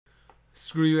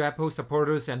Screw you Apple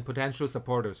supporters and potential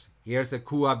supporters. Here's a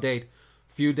cool update.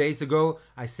 Few days ago,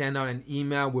 I sent out an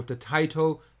email with the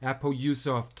title Apple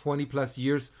user of 20 plus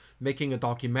years making a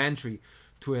documentary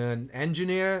to an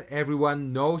engineer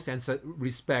everyone knows and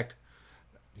respect.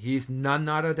 He is none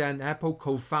other than Apple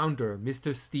co-founder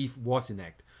Mr. Steve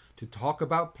Wozniak to talk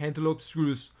about Pentalobe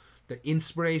Screws, the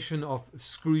inspiration of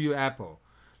ScrewYouApple.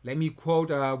 Let me quote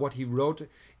what he wrote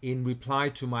in reply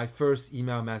to my first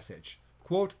email message.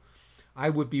 Quote, I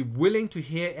would be willing to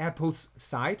hear Apple's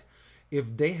side.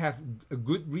 If they have a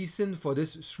good reason for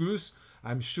this screws,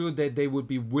 I'm sure that they would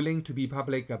be willing to be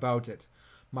public about it.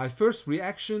 My first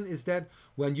reaction is that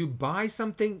when you buy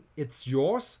something, it's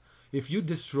yours. If you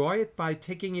destroy it by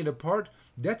taking it apart,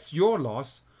 that's your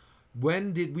loss.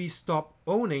 When did we stop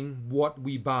owning what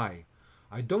we buy?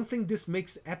 I don't think this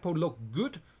makes Apple look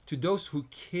good to those who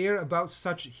care about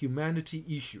such humanity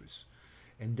issues.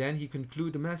 And then he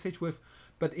concludes the message with,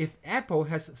 but if Apple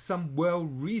has some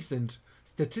well-reasoned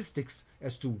statistics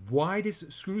as to why these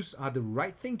screws are the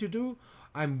right thing to do,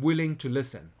 I'm willing to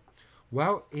listen.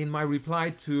 Well, in my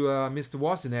reply to Mr.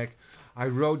 Wozniak, I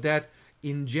wrote that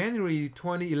in January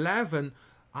 2011,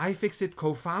 iFixit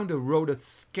co-founder wrote a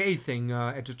scathing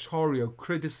editorial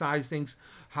criticizing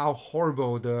how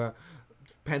horrible the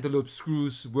Pentalobe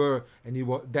screws were, and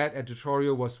that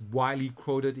editorial was widely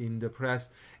quoted in the press.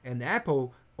 And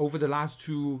Apple, over the last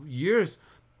 2 years,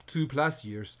 2+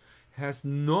 years, has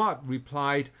not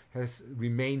replied, has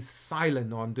remained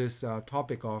silent on this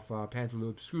topic of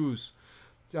Pentalobe screws.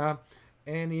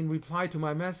 And in reply to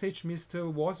my message,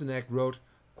 Mr. Wozniak wrote,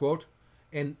 quote,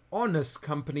 an honest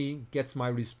company gets my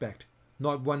respect,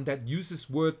 not one that uses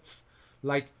words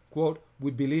like, quote,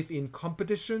 we believe in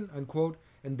competition, unquote,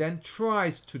 and then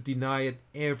tries to deny it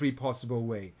every possible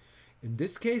way. In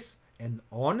this case, an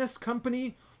honest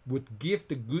company would give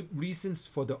the good reasons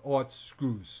for the odd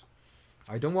screws.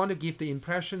 I don't want to give the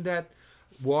impression that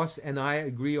Woz and I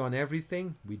agree on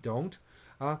everything. We don't.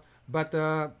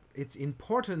 But it's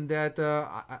important that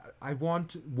I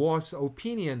want Woz's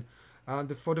opinion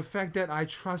for the fact that I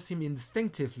trust him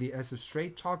instinctively as a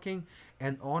straight-talking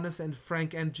and honest and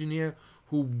frank engineer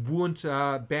who won't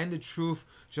bend the truth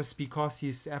just because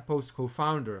he's Apple's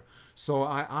co-founder. So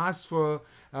I asked for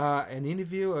an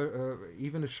interview,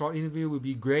 even a short interview would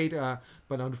be great,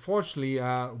 but unfortunately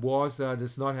Woz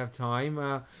does not have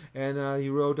time, and he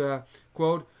wrote,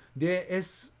 quote, there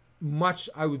is much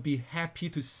I would be happy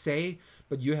to say,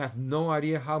 but you have no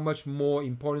idea how much more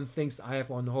important things I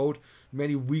have on hold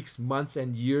many weeks, months,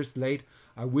 and years late.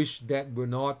 I wish that were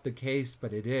not the case,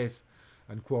 but it is,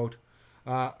 unquote.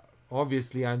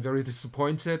 Obviously, I'm very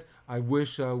disappointed. I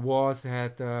wish Woz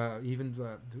had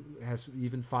has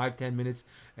even 5-10 minutes,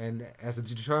 and as a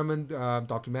determined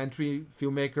documentary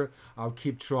filmmaker, I'll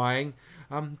keep trying.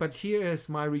 But here is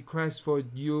my request for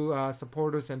you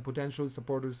supporters and potential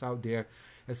supporters out there.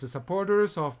 As the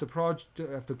supporters of the project,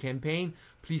 of the campaign,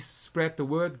 please spread the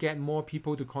word, get more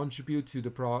people to contribute to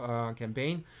the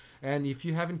campaign. And if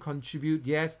you haven't contributed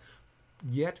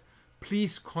yet,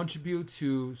 please contribute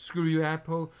to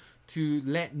ScrewYouApple, to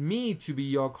let me to be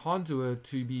your conduit,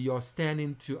 to be your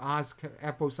stand-in, to ask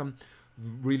Apple some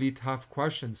really tough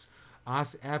questions.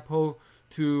 Ask Apple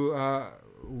to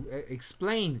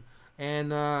explain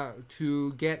and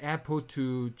to get Apple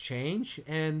to change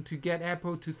and to get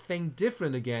Apple to think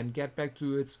different again, get back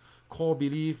to its core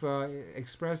belief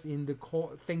expressed in the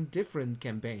core Think Different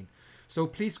campaign. So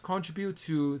please contribute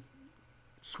to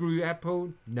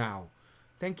ScrewYouApple now.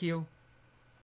 Thank you.